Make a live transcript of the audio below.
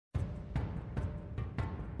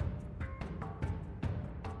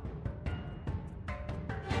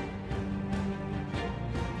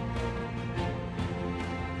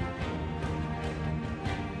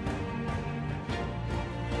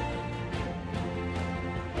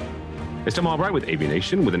It's Tom Albright with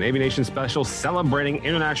Aviation, with an Aviation special celebrating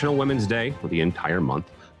International Women's Day for the entire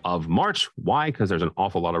month of March. Why? Because there's an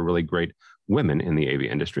awful lot of really great women in the AV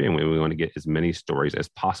industry, and we want to get as many stories as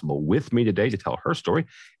possible. With me today to tell her story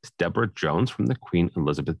is Deborah Jones from the Queen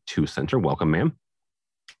Elizabeth II Center. Welcome, ma'am.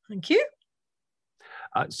 Thank you.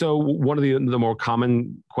 So one of the more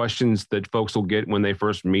common questions that folks will get when they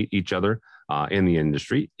first meet each other in the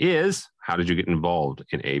industry is, how did you get involved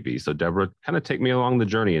in AV? So Deborah, kind of take me along the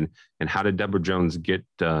journey, and how did Deborah Jones get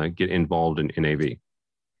involved in AV?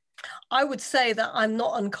 I would say that I'm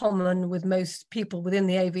not uncommon with most people within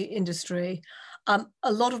the AV industry.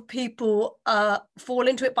 A lot of people fall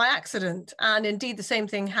into it by accident, and indeed the same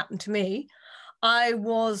thing happened to me. I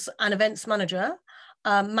was an events manager,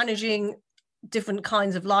 managing different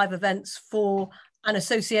kinds of live events for an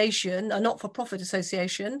association, a not-for-profit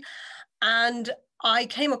association, and I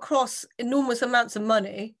came across enormous amounts of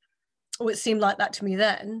money, or it seemed like that to me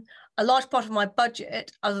then. A large part of my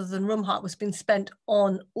budget, other than room hire, was being spent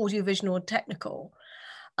on audiovisual and technical.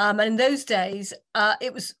 And in those days,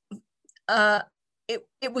 it was a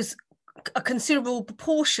considerable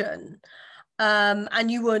proportion,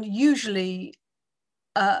 and you weren't usually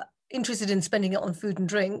interested in spending it on food and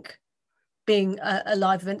drink, being a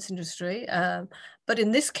live events industry. But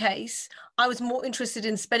in this case, I was more interested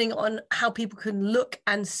in spending on how people can look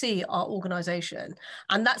and see our organization.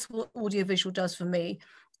 And that's what audiovisual does for me.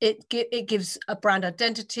 It gives a brand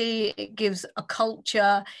identity, it gives a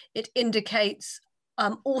culture, it indicates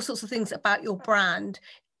all sorts of things about your brand.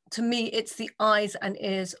 To me, it's the eyes and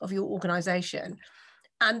ears of your organization.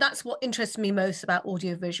 And that's what interests me most about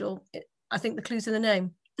audiovisual. I think the clue's in the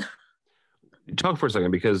name. Talk for a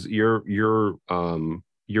second, because you're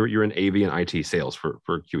in AV and IT sales for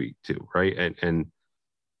QE2, right? And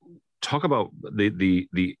talk about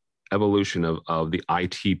the evolution of the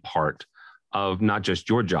IT part of not just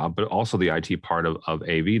your job, but also the IT part of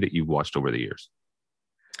AV that you've watched over the years.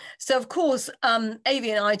 So of course, AV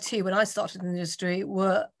and IT, when I started in the industry,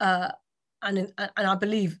 were and I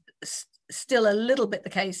believe still a little bit the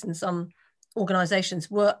case in some organizations,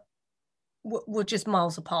 were just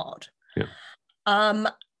miles apart. Yeah.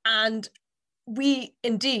 And we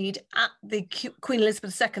indeed at the Queen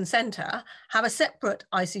Elizabeth II Centre have a separate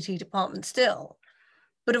ICT department still.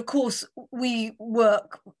 But of course, we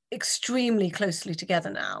work extremely closely together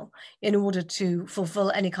now in order to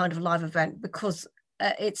fulfill any kind of live event, because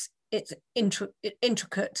it's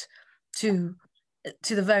intricate to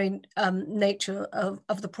the very nature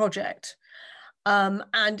of the project.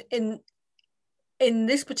 And in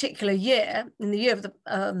this particular year, in the year of the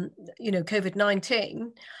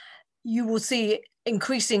COVID-19, you will see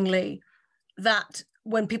increasingly that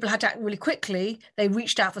when people had to act really quickly, they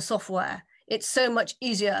reached out for software. It's so much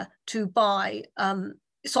easier to buy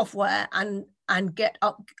software and get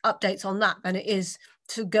updates on that than it is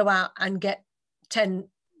to go out and get 10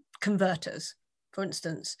 converters, for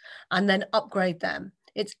instance, and then upgrade them.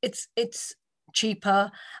 It's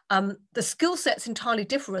cheaper. The skill set's entirely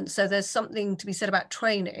different, so there's something to be said about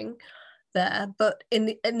training there. But in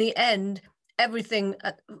the end, everything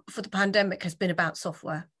for the pandemic has been about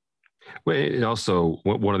software. Well, it also,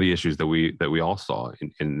 one of the issues that we all saw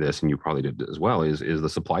in this, and you probably did as well, is the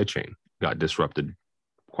supply chain got disrupted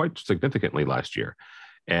quite significantly last year.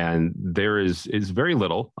 And there is very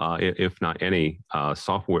little, if not any,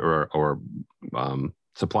 software or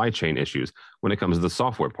supply chain issues when it comes to the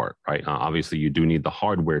software part, right? Obviously, you do need the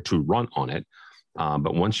hardware to run on it.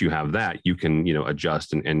 But once you have that, you can,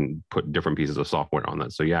 adjust and put different pieces of software on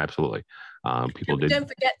that. So yeah, absolutely. Don't forget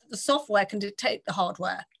that the software can dictate the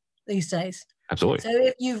hardware these days. Absolutely. So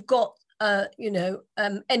if you've got,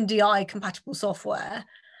 NDI compatible software,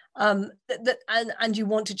 and you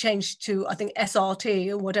want to change to, I think,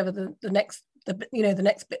 SRT or whatever the next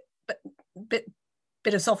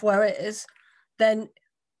bit of software is, then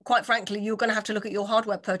quite frankly, you're going to have to look at your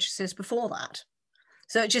hardware purchases before that.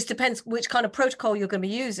 So it just depends which kind of protocol you're going to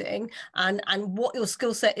be using and what your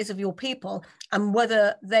skill set is of your people, and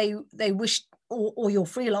whether they wish, or your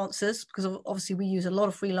freelancers, because obviously we use a lot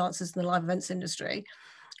of freelancers in the live events industry,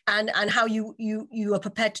 and how you are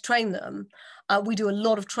prepared to train them. We do a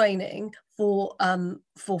lot of training for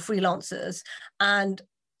freelancers, and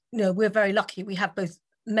we're very lucky. We have both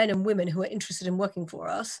men and women who are interested in working for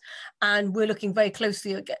us, and we're looking very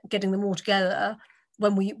closely at getting them all together.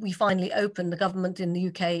 When we finally open, the government in the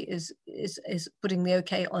UK is putting the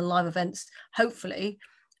okay on live events, hopefully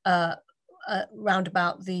round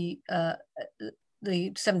about the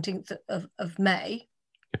 17th of May.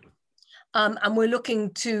 And we're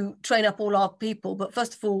looking to train up all our people, but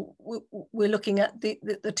first of all, we're looking at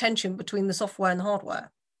the tension between the software and the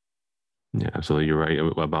hardware. Yeah, absolutely. You're right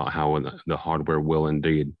about how the hardware will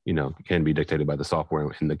indeed, can be dictated by the software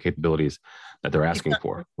and the capabilities that they're asking Exactly.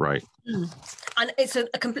 for, right? And it's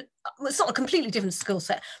it's not a completely different skill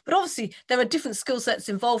set, but obviously there are different skill sets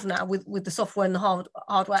involved now with the software and the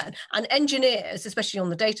hardware. And engineers, especially on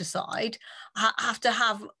the data side, have to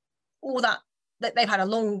have all that they've had a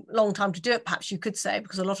long time to do it, perhaps you could say,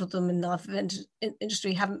 because a lot of them in the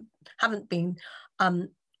industry haven't been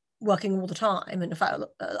working all the time. And in fact,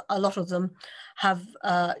 a lot of them have,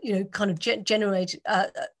 kind of generated,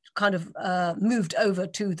 moved over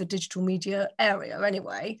to the digital media area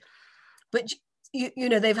anyway. But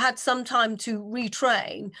they've had some time to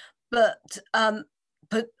retrain, but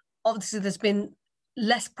obviously there's been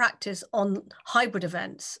less practice on hybrid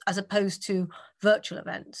events as opposed to virtual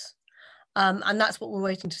events, and that's what we're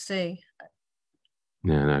waiting to see.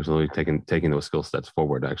 Yeah, and absolutely taking those skill sets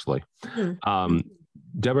forward. Actually,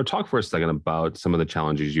 Deborah, talk for a second about some of the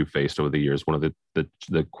challenges you faced over the years. One of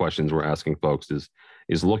the questions we're asking folks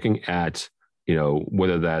is looking at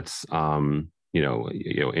whether that's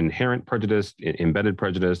inherent prejudice, embedded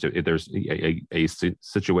prejudice, if there's a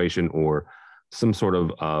situation or some sort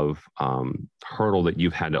of hurdle that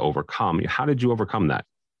you've had to overcome. How did you overcome that?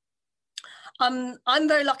 I'm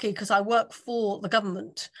very lucky because I work for the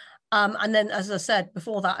government. And then, as I said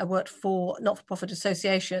before that, I worked for not-for-profit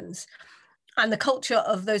associations. And the culture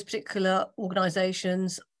of those particular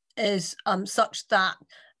organizations is such that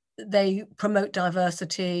they promote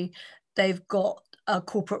diversity. They've got a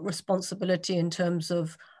corporate responsibility in terms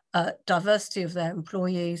of diversity of their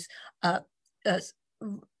employees,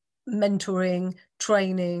 mentoring,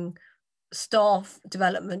 training, staff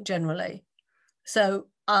development generally. So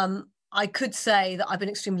I could say that I've been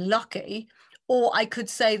extremely lucky, or I could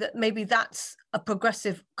say that maybe that's a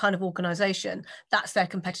progressive kind of organization. That's their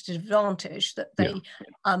competitive advantage, that they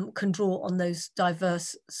can draw on those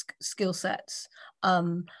diverse skill sets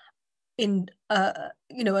in a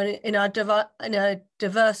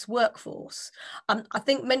diverse workforce. I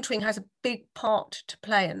think mentoring has a big part to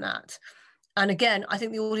play in that. And again, I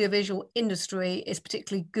think the audiovisual industry is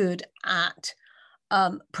particularly good at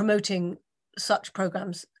promoting such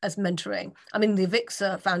programs as mentoring. I mean, the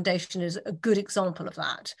AVIXA Foundation is a good example of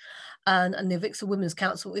that, and the AVIXA Women's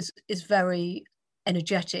Council is very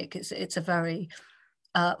energetic. It's a very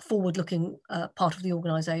forward-looking part of the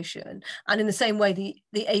organisation. And in the same way,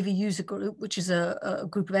 the AV User Group, which is a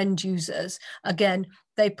group of end users, again,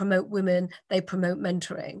 they promote women, they promote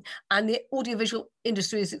mentoring. And the audiovisual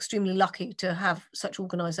industry is extremely lucky to have such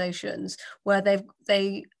organisations where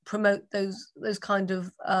they promote those kind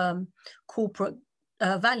of corporate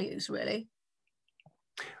values, really.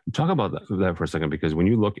 Talk about that for a second, because when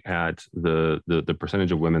you look at the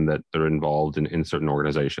percentage of women that are involved in certain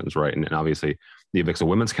organizations, right, and obviously the AVIXA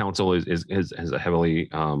Women's Council has a heavily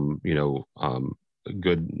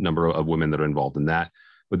good number of women that are involved in that.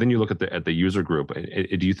 But then you look at the user group.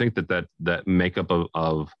 Do you think that makeup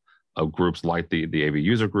of groups like the AV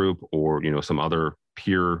User Group or some other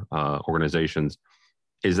peer organizations,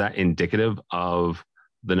 is that indicative of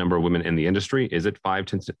the number of women in the industry? Is it 5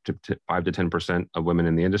 to 10% of women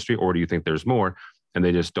in the industry, or do you think there's more and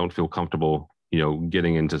they just don't feel comfortable,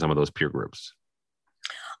 getting into some of those peer groups?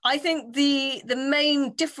 I think the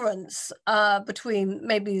main difference between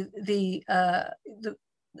maybe the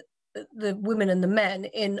women and the men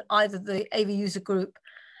in either the AV User Group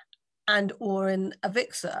and or in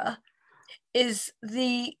AVIXA is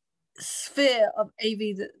the sphere of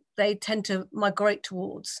AV that they tend to migrate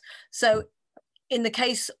towards. So in the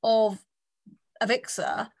case of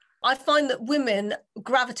AVIXA, I find that women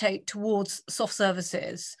gravitate towards soft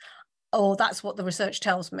services, or that's what the research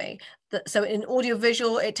tells me. So in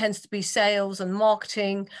audiovisual, it tends to be sales and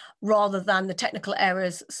marketing rather than the technical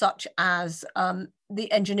areas such as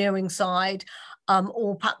the engineering side,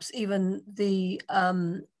 or perhaps even the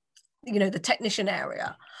technician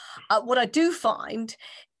area. What I do find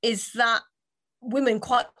is that women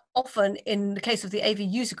quite often, in the case of the AV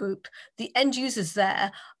User Group, the end users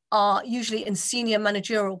there are usually in senior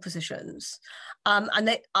managerial positions.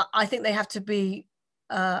 And I think they have to be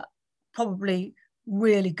probably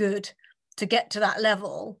really good to get to that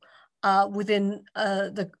level within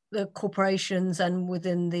the corporations and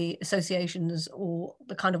within the associations or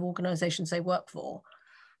the kind of organizations they work for.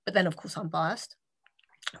 But then, of course, I'm biased.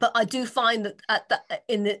 But I do find that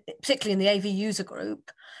particularly in the AV User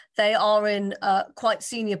Group, they are in quite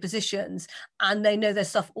senior positions and they know their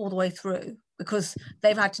stuff all the way through, because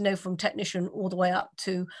they've had to know from technician all the way up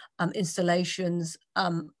to installations,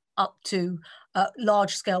 up to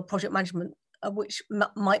large-scale project management, which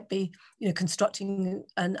might be constructing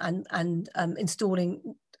and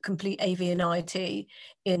installing complete AV and IT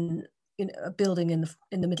in a building in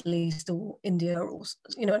the Middle East or India or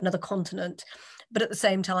another continent, but at the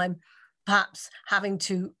same time, perhaps having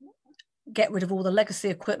to get rid of all the legacy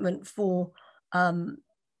equipment for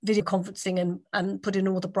video conferencing and put in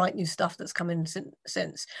all the bright new stuff that's come in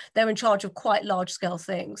since. They're in charge of quite large scale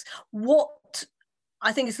things. What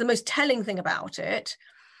I think is the most telling thing about it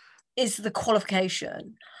is the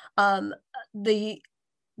qualification.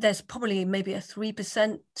 There's probably maybe a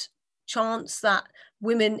 3% chance that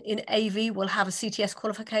women in AV will have a CTS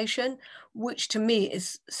qualification, which to me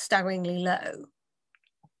is staggeringly low,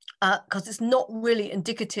 because it's not really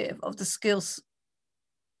indicative of the skills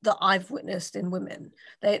that I've witnessed in women.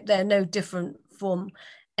 They're no different from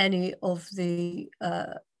any of the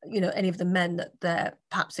any of the men that they're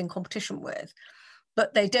perhaps in competition with,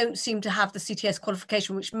 but they don't seem to have the CTS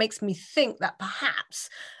qualification, which makes me think that perhaps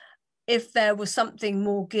if there was something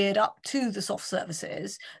more geared up to the soft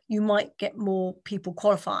services, you might get more people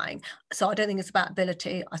qualifying. So I don't think it's about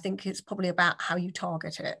ability. I think it's probably about how you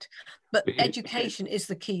target it. But education is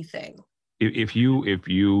the key thing. If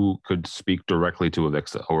you could speak directly to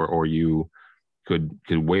Avixa, or you could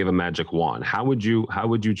wave a magic wand, how would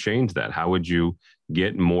you change that? How would you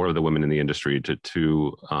get more of the women in the industry to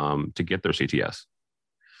get their CTS?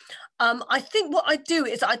 I think what I'd do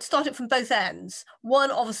is I'd start it from both ends. One,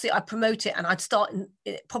 obviously, I'd promote it, and I'd start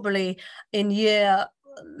probably in year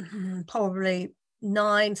probably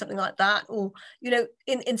 9, something like that, or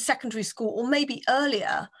in secondary school, or maybe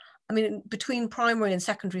earlier. I mean, between primary and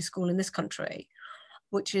secondary school in this country,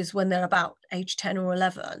 which is when they're about age 10 or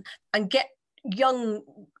 11, and get young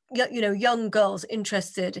girls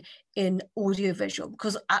interested in audiovisual,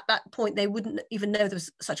 because at that point they wouldn't even know there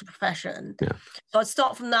was such a profession. Yeah. So I'd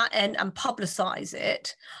start from that end and publicize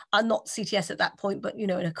it, and not CTS at that point, but in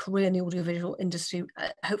a career in the audiovisual industry,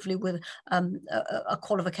 hopefully with a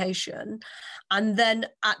qualification. And then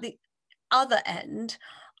at the other end,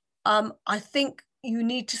 I think you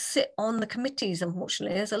need to sit on the committees.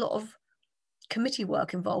 Unfortunately, there's a lot of committee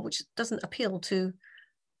work involved, which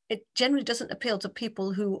generally doesn't appeal to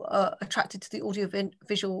people who are attracted to the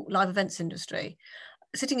audiovisual live events industry.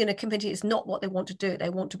 Sitting in a committee is not what they want to do. They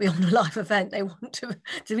want to be on a live event. They want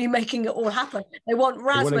to be making it all happen. They want razzmatazz.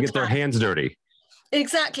 They want to get their hands dirty.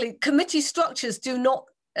 Exactly. Committee structures do not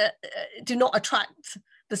attract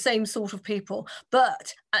the same sort of people.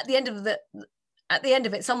 But at the end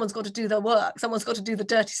of it, someone's got to do their work. Someone's got to do the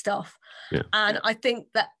dirty stuff. Yeah. And I think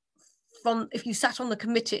that if you sat on the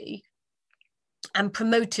committee and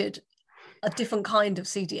promoted a different kind of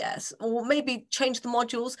CTS, or maybe change the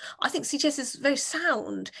modules. I think CTS is very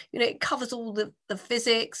sound. It covers all the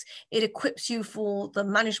physics. It equips you for the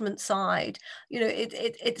management side.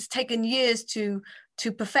 It's taken years to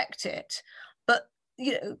perfect it. But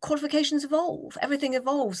qualifications evolve. Everything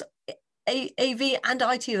evolves. AV and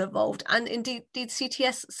IT have evolved, and indeed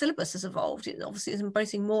CTS syllabus has evolved. It obviously is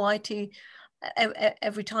embracing more IT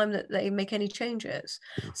every time that they make any changes.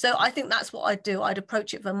 So I think that's what I'd do. I'd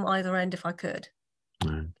approach it from either end if I could.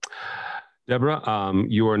 Right. Deborah,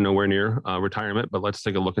 you are nowhere near retirement, but let's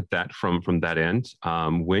take a look at that from that end.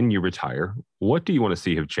 When you retire, what do you want to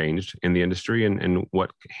see have changed in the industry, and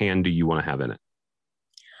what hand do you want to have in it?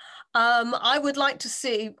 I would like to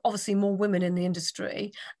see, obviously, more women in the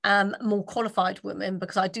industry, more qualified women,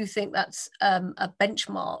 because I do think that's a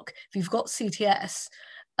benchmark. If you've got CTS,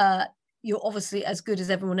 you're obviously as good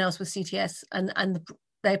as everyone else with CTS, and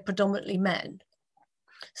they're predominantly men.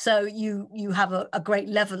 So you have a great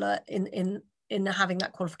leveler in having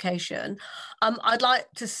that qualification. I'd like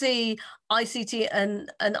to see ICT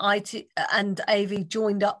and IT and AV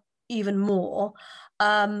joined up even more.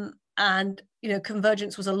 And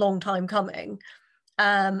convergence was a long time coming.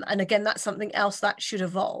 And again, that's something else that should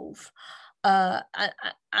evolve.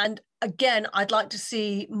 And again, I'd like to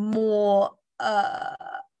see more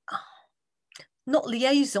not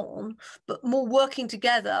liaison, but more working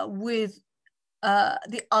together with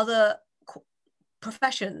the other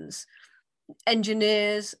professions,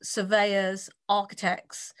 engineers, surveyors,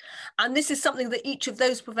 architects. And this is something that each of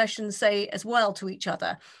those professions say as well to each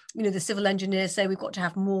other. The civil engineers say we've got to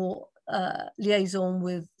have more liaison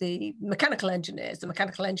with the mechanical engineers. The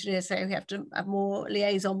mechanical engineers say we have to have more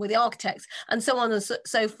liaison with the architects, and so on and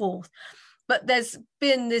so forth. But there's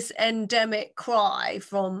been this endemic cry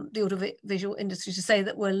from the audiovisual industry to say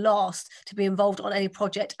that we're last to be involved on any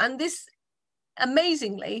project. And this,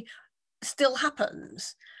 amazingly, still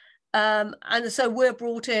happens. And so we're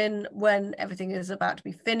brought in when everything is about to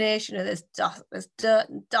be finished. There's dirt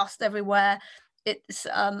and dust everywhere. It's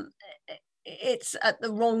at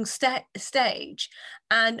the wrong stage.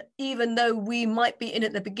 And even though we might be in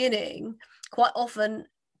at the beginning, quite often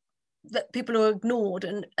that people are ignored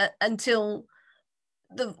and until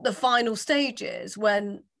the final stages,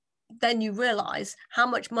 when then you realize how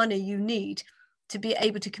much money you need to be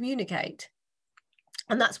able to communicate.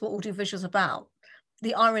 And that's what audiovisual is about.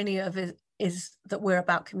 The irony of it is that we're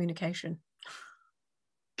about communication.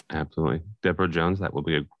 Absolutely. Deborah Jones, that will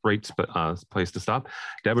be a great place to stop.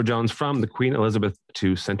 Deborah Jones from the Queen Elizabeth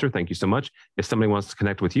II Center, thank you so much. If somebody wants to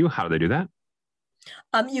connect with you, how do they do that?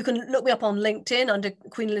 You can look me up on LinkedIn under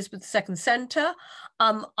Queen Elizabeth II Center.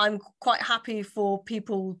 I'm quite happy for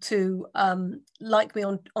people to like me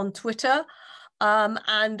on Twitter. And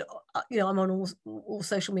I'm on all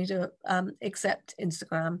social media except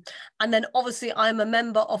Instagram. And then obviously I'm a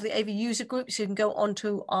member of the AV user group, so you can go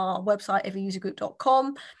onto our website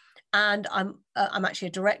avusergroup.com, and I'm actually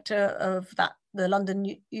a director of the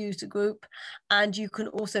London user group, and you can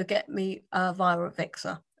also get me via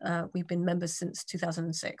Avixa. We've been members since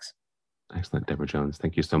 2006. Excellent, Deborah Jones.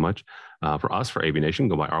 Thank you so much. For us, for AVNation,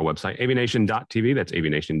 go by our website, avnation.tv. That's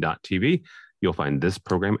avnation.tv. You'll find this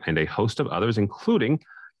program and a host of others, including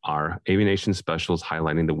our AVNation specials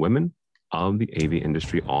highlighting the women of the AV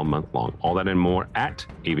industry all month long. All that and more at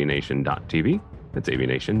avnation.tv. That's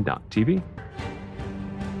avnation.tv.